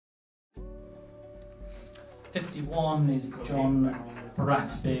51 is John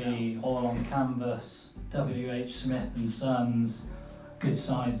Bratby, all on canvas, W.H. Smith and Sons. Good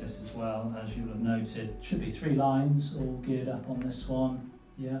size this as well, as you would have noted. Should be 3 lines, all geared up on this one.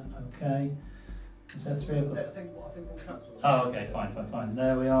 Yeah, okay. Is there 3 of them? I think we'll cancel. Oh, okay, fine.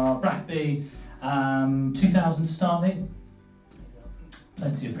 There we are. Bratby, 2,000 to start me.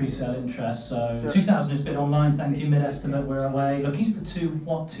 Plenty of pre-sale interest. So 2,000 is bid online. Thank you. Mid-estimate, we're away. Looking for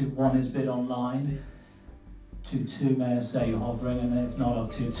 2-1 is bid online. 2-2, may I say you're hovering, and if not, I'll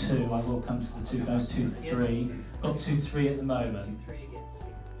 2-2. I will come to the 2 phones. 2-3. Got 2-3 at the moment.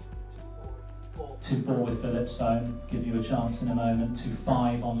 2-4 with Philip's phone. Give you a chance in a moment.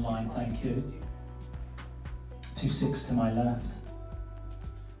 2-5 online. Thank you. 2-6 to my left.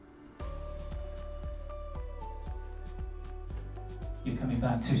 You're coming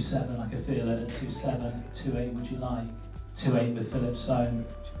back. 2-7. I can feel it at 2-7. 2-8. Would you like? 2-8 with Philip's phone.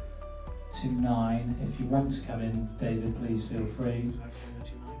 2-9. If you want to come in, David, please feel free.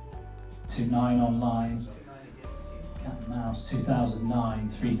 2-9 online. Cat and mouse. 2009.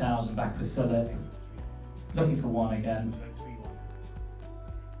 3,000 back with Philip. Looking for 1 again.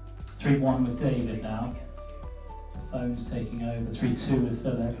 3-1 with David now. The phone's taking over. 3-2 with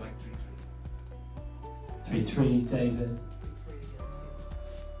Philip. 3-3 David.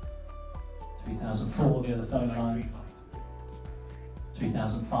 3,004 the other phone line.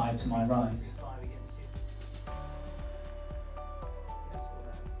 3,005 to my right.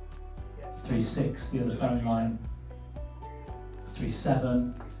 3-6 the other phone line.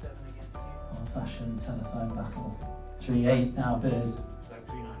 3-7. Old-fashioned telephone battle. 3-8 now bid.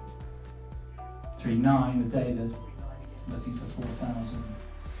 3-9 with David. Looking for 4,000.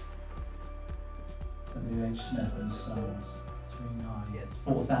 W.H. Smith and Sons. 3-9.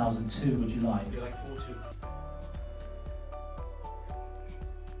 4,002 would you like?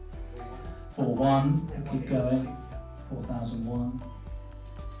 4-1, keep going. 4,001.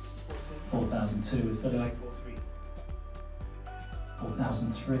 4,002 with Philip.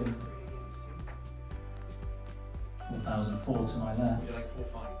 4,003. 4,004 to my left.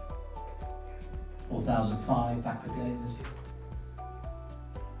 4,005 back with David.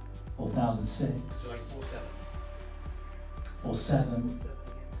 4,006. 4-7.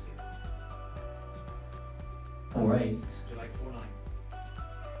 4-8.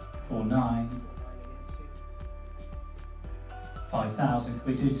 4-9. 5,000. Can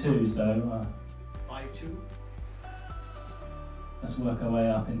we do 2s though? 5-2. Let's work our way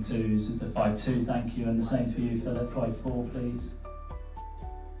up in 2s. Is the 5-2? Thank you. And the same for you, Philip. 5-4, please.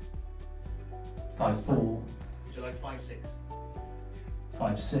 5-4. Would you like 5-6?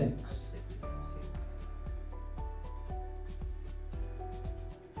 5-6.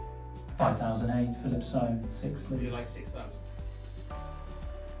 5,008, Philip's phone. 6, please. Would you like 6,000?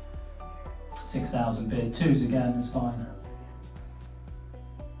 6,000 bid. 2s again is fine.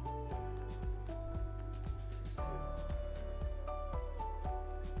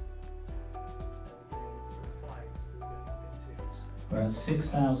 We're at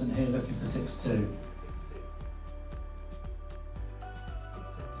 6,000 here, looking for 6-2.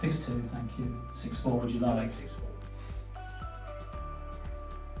 6-2, thank you. 6-4, would you like? 6-4.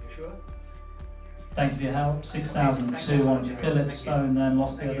 You sure? Thank you for your help. 6,002 on Philip's phone, then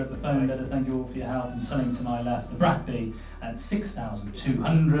lost the other phone bidder. Thank you all for your help. And selling to my left, the Bratby at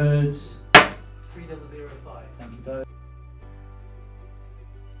 6,200. 3005. Thank you both.